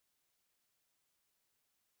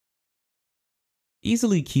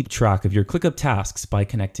Easily keep track of your ClickUp tasks by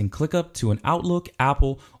connecting ClickUp to an Outlook,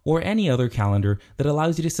 Apple, or any other calendar that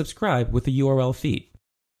allows you to subscribe with a URL feed.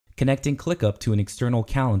 Connecting ClickUp to an external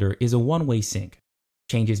calendar is a one-way sync.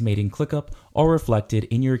 Changes made in ClickUp are reflected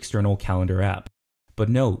in your external calendar app. But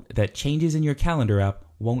note that changes in your calendar app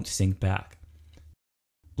won't sync back.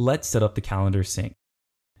 Let's set up the calendar sync.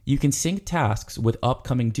 You can sync tasks with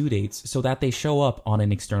upcoming due dates so that they show up on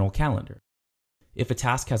an external calendar. If a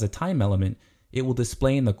task has a time element, it will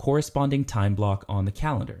display in the corresponding time block on the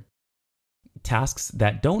calendar. Tasks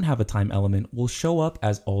that don't have a time element will show up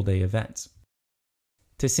as all-day events.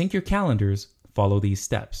 To sync your calendars, follow these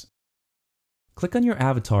steps. Click on your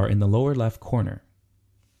avatar in the lower left corner.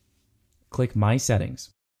 Click My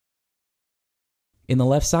Settings. In the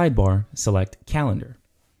left sidebar, select Calendar.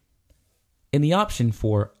 In the option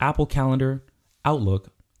for Apple Calendar,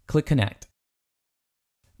 Outlook, click Connect.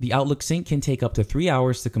 The Outlook sync can take up to 3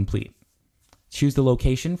 hours to complete. Choose the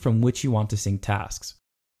location from which you want to sync tasks.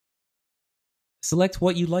 Select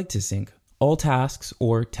what you'd like to sync, all tasks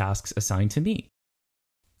or tasks assigned to me.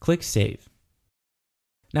 Click Save.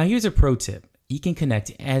 Now here's a pro tip. You can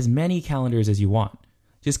connect as many calendars as you want.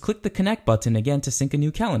 Just click the Connect button again to sync a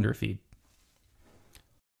new calendar feed.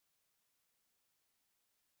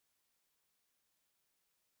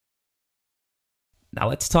 Now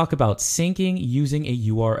let's talk about syncing using a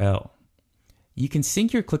URL. You can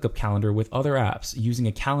sync your ClickUp calendar with other apps using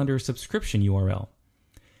a calendar subscription URL.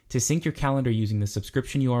 To sync your calendar using the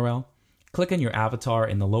subscription URL, click on your avatar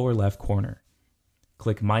in the lower left corner.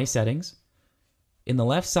 Click My Settings. In the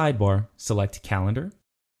left sidebar, select Calendar.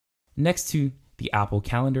 Next to the Apple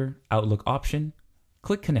Calendar Outlook option,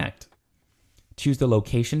 click Connect. Choose the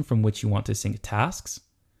location from which you want to sync tasks.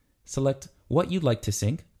 Select what you'd like to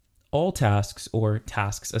sync, all tasks or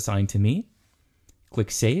tasks assigned to me. Click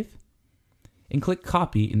Save. And click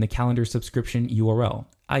Copy in the Calendar Subscription URL,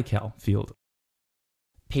 iCal field.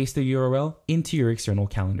 Paste the URL into your external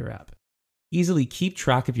calendar app. Easily keep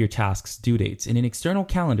track of your tasks' due dates in an external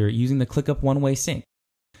calendar using the ClickUp one-way sync.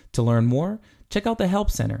 To learn more, check out the Help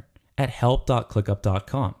Center at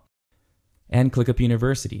help.clickup.com and ClickUp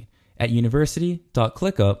University at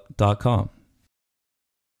university.clickup.com.